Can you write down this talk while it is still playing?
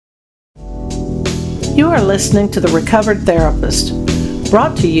You are listening to The Recovered Therapist,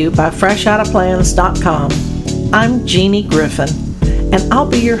 brought to you by FreshOuttaPlans.com. I'm Jeannie Griffin, and I'll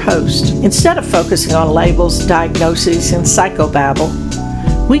be your host. Instead of focusing on labels, diagnoses, and psychobabble,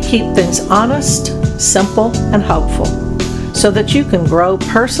 we keep things honest, simple, and hopeful so that you can grow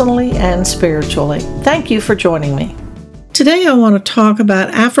personally and spiritually. Thank you for joining me. Today I want to talk about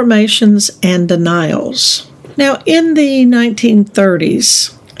affirmations and denials. Now, in the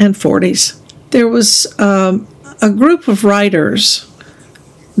 1930s and 40s, there was a group of writers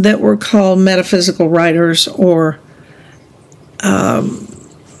that were called metaphysical writers or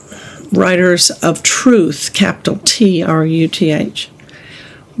writers of truth, capital T-R-U-T-H.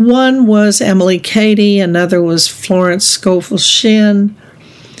 One was Emily Cady, another was Florence Scovel Shinn,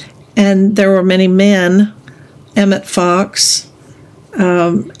 and there were many men, Emmett Fox,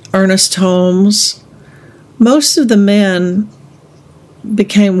 Ernest Holmes. Most of the men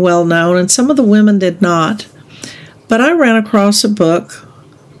became well known, and some of the women did not. But I ran across a book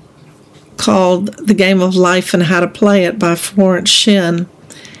called The Game of Life and How to Play It by Florence Shinn,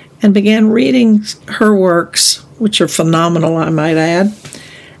 and began reading her works, which are phenomenal, I might add.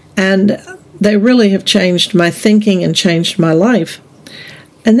 And they really have changed my thinking and changed my life.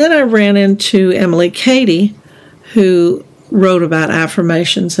 And then I ran into Emily Cady, who wrote about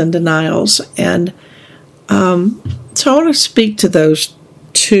affirmations and denials. And so I want to speak to those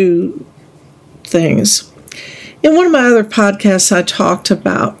two things. In one of my other podcasts, I talked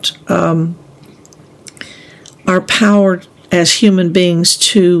about our power as human beings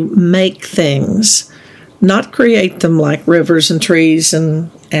to make things, not create them like rivers and trees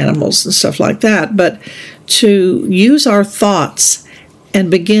and animals and stuff like that, but to use our thoughts and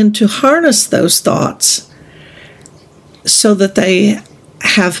begin to harness those thoughts so that they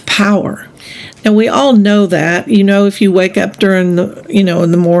have power. And we all know that, if you wake up during the, in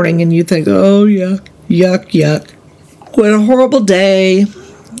the morning and you think, oh, yuck, yuck, what a horrible day,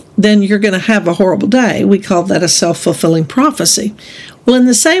 then you're going to have a horrible day. We call that a self-fulfilling prophecy. Well, in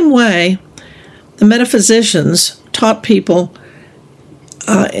the same way, the metaphysicians taught people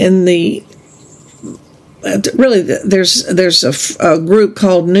there's a group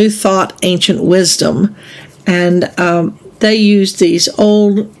called New Thought, Ancient Wisdom, and they use these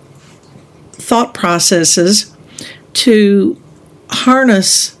old thought processes to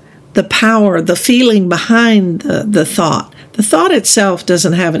harness the power, the feeling behind the thought. The thought itself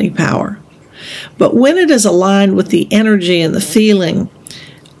doesn't have any power. But when it is aligned with the energy and the feeling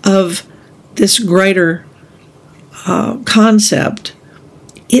of this greater concept,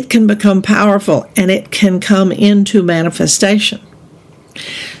 it can become powerful and it can come into manifestation.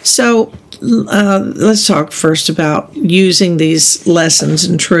 So let's talk first about using these lessons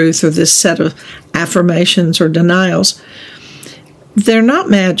in truth or this set of affirmations or denials. They're not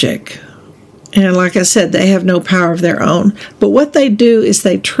magic. And like I said, they have no power of their own. But what they do is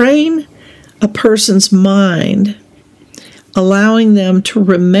they train a person's mind, allowing them to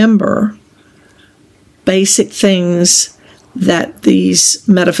remember basic things that these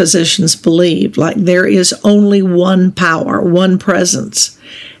metaphysicians believe, like there is only one power, one presence,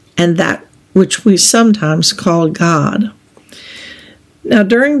 and that which we sometimes call God. Now,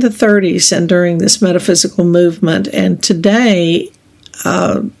 during the 30s and during this metaphysical movement, and today,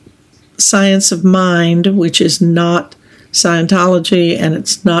 science of mind, which is not Scientology and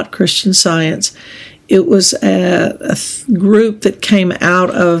it's not Christian Science, it was a group that came out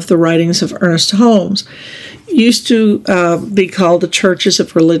of the writings of Ernest Holmes. It used to be called the Churches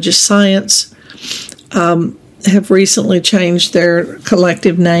of Religious Science, have recently changed their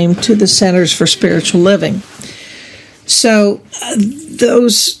collective name to the Centers for Spiritual Living. So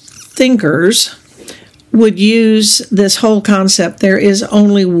those thinkers would use this whole concept, there is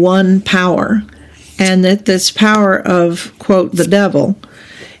only one power, and that this power of, quote, the devil,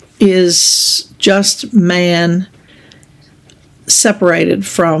 is just man separated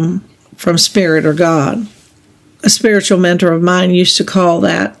from spirit or God. A spiritual mentor of mine used to call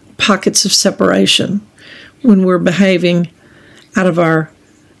that pockets of separation, when we're behaving out of our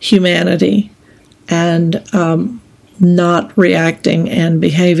humanity and not reacting and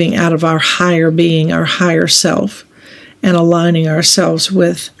behaving out of our higher being, our higher self, and aligning ourselves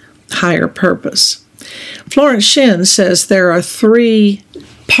with higher purpose. Florence Shinn says there are three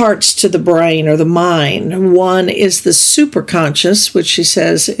parts to the brain or the mind. One is the superconscious, which she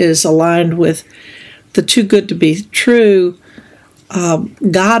says is aligned with the too good to be true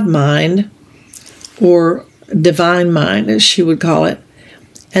God mind, or divine mind, as she would call it.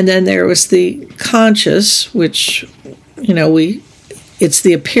 And then there was the conscious, which, it's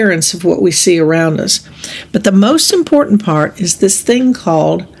the appearance of what we see around us. But the most important part is this thing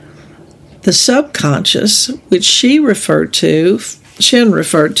called the subconscious, which Shin referred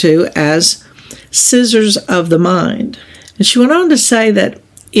to as scissors of the mind. And she went on to say that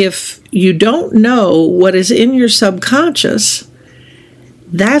if you don't know what is in your subconscious,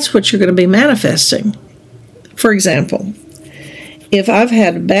 that's what you're going to be manifesting. For example, if I've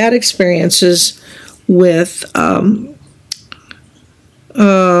had bad experiences with,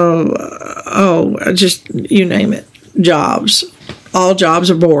 just you name it, jobs. All jobs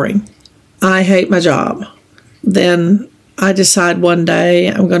are boring. I hate my job. Then I decide one day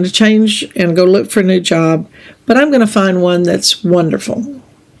I'm going to change and go look for a new job, but I'm going to find one that's wonderful.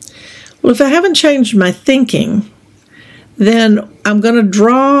 Well, if I haven't changed my thinking, then I'm going to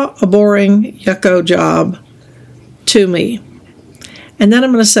draw a boring, yucko job to me. And then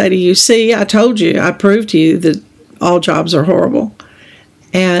I'm going to say to you, see, I told you, I proved to you that all jobs are horrible.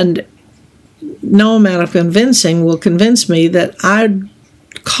 And no amount of convincing will convince me that I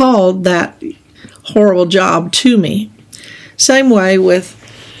called that horrible job to me. Same way with,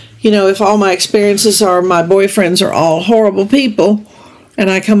 if all my experiences are my boyfriends are all horrible people, and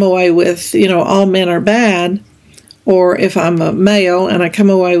I come away with, all men are bad, or if I'm a male and I come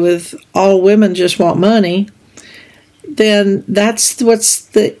away with all women just want money, then that's what's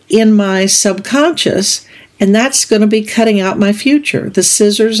in my subconscious, and that's going to be cutting out my future, the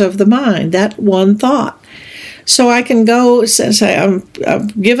scissors of the mind, that one thought. So I can go and say,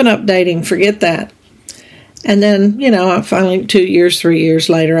 I've given up dating, forget that. And then, finally 2 years, 3 years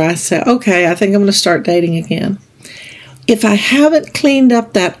later, I say, okay, I think I'm going to start dating again. If I haven't cleaned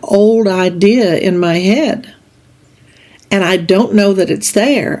up that old idea in my head, and I don't know that it's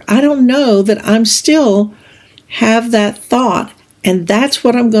there, I don't know that I'm still have that thought, and that's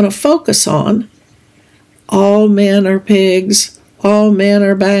what I'm going to focus on. All men are pigs, all men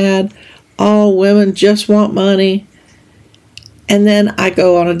are bad, all women just want money. And then I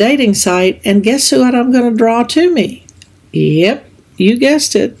go on a dating site, and guess who I'm going to draw to me? Yep, you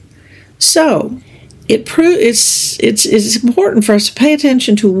guessed it. So it's important for us to pay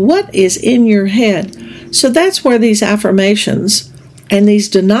attention to what is in your head. So that's where these affirmations and these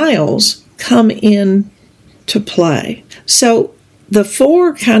denials come in to play. So the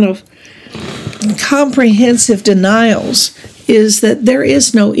 4 kind of comprehensive denials is that there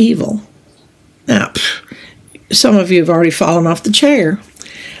is no evil. Now, some of you have already fallen off the chair.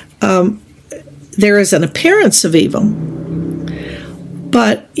 There is an appearance of evil.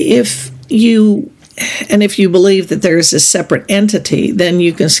 But if you believe that there is a separate entity, then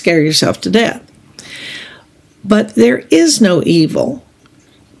you can scare yourself to death. But there is no evil.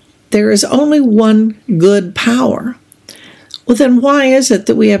 There is only one good power. Well, then why is it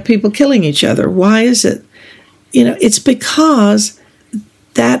that we have people killing each other? Why is it? It's because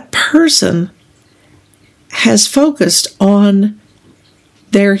that person has focused on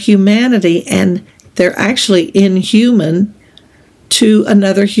their humanity, and they're actually inhuman to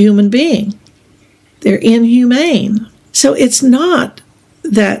another human being. They're inhumane. So it's not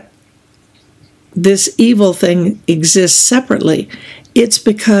that this evil thing exists separately. It's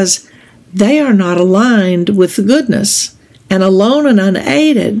because they are not aligned with the goodness. And alone and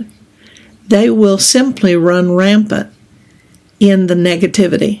unaided, they will simply run rampant in the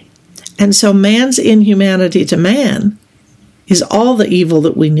negativity. And so man's inhumanity to man is all the evil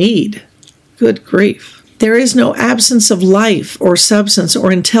that we need. Good grief. There is no absence of life or substance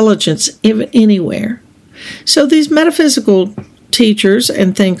or intelligence anywhere. So these metaphysical teachers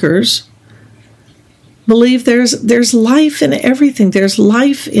and thinkers believe there's life in everything. There's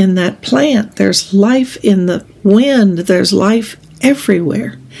life in that plant. There's life in the wind. There's life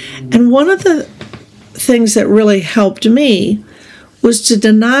everywhere. And one of the things that really helped me was to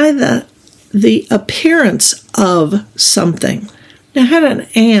deny the appearance of something. Now, I had an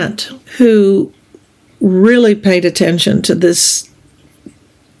aunt who really paid attention to this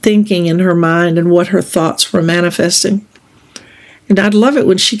thinking in her mind and what her thoughts were manifesting. And I'd love it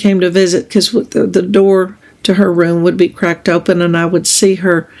when she came to visit, because the door to her room would be cracked open, and I would see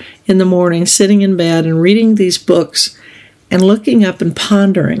her in the morning sitting in bed and reading these books and looking up and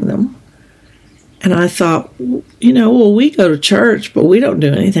pondering them. And I thought, we go to church, but we don't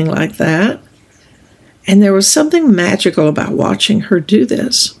do anything like that. And there was something magical about watching her do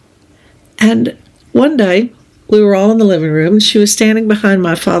this. And one day, we were all in the living room, and she was standing behind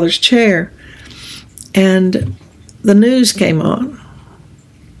my father's chair, and the news came on.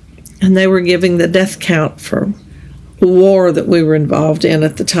 And they were giving the death count for the war that we were involved in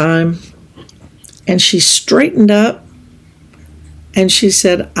at the time. And she straightened up, and she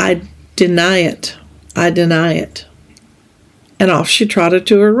said, "I deny it. I deny it." And off she trotted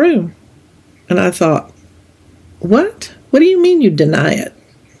to her room. And I thought, what? What do you mean you deny it?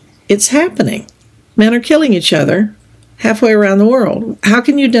 It's happening. Men are killing each other halfway around the world. How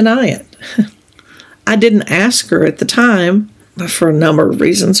can you deny it? I didn't ask her at the time for a number of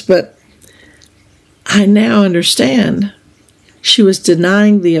reasons, but I now understand. She was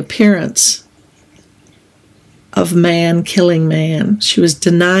denying the appearance of man killing man. She was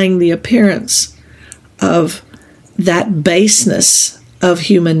denying the appearance of that baseness of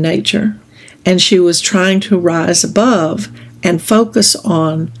human nature. And she was trying to rise above and focus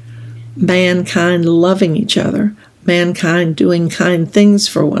on mankind loving each other, mankind doing kind things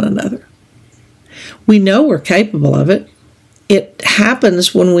for one another. We know we're capable of it. It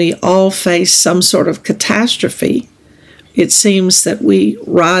happens when we all face some sort of catastrophe. It seems that we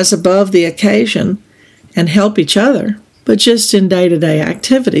rise above the occasion and help each other. But just in day-to-day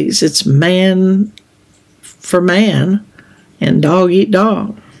activities, it's man for man and dog eat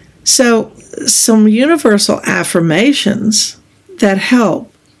dog. So some universal affirmations that help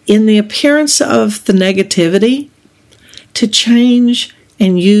in the appearance of the negativity to change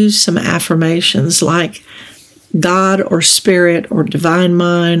and use some affirmations like God or spirit or divine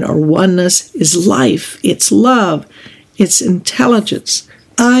mind or oneness is life, it's love, it's intelligence.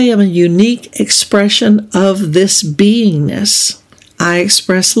 I am a unique expression of this beingness. I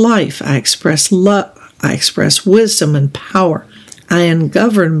express life, I express love, I express wisdom and power. I am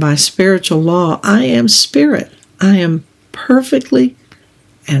governed by spiritual law. I am spirit. I am perfectly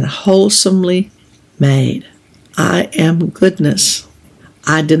and wholesomely made. I am goodness.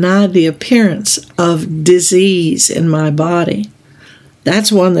 I deny the appearance of disease in my body.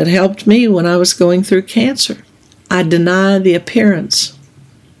 That's one that helped me when I was going through cancer. I deny the appearance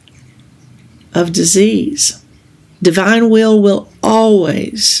of disease. Divine will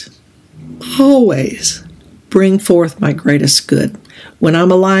always bring forth my greatest good. When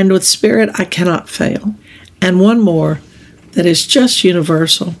I'm aligned with spirit, I cannot fail. And one more that is just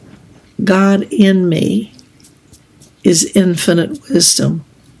universal. God in me is infinite wisdom.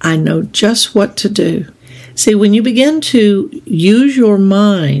 I know just what to do. See, when you begin to use your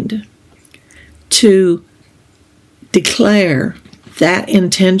mind to declare that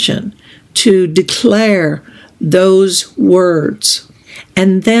intention, to declare those words,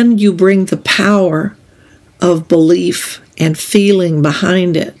 and then you bring the power of belief and feeling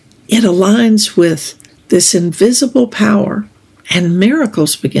behind it, it aligns with this invisible power, and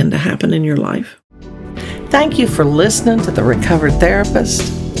miracles begin to happen in your life. Thank you for listening to The Recovered Therapist,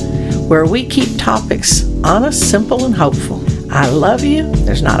 where we keep topics honest, simple, and hopeful. I love you.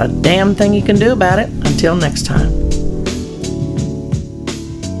 There's not a damn thing you can do about it. Until next time.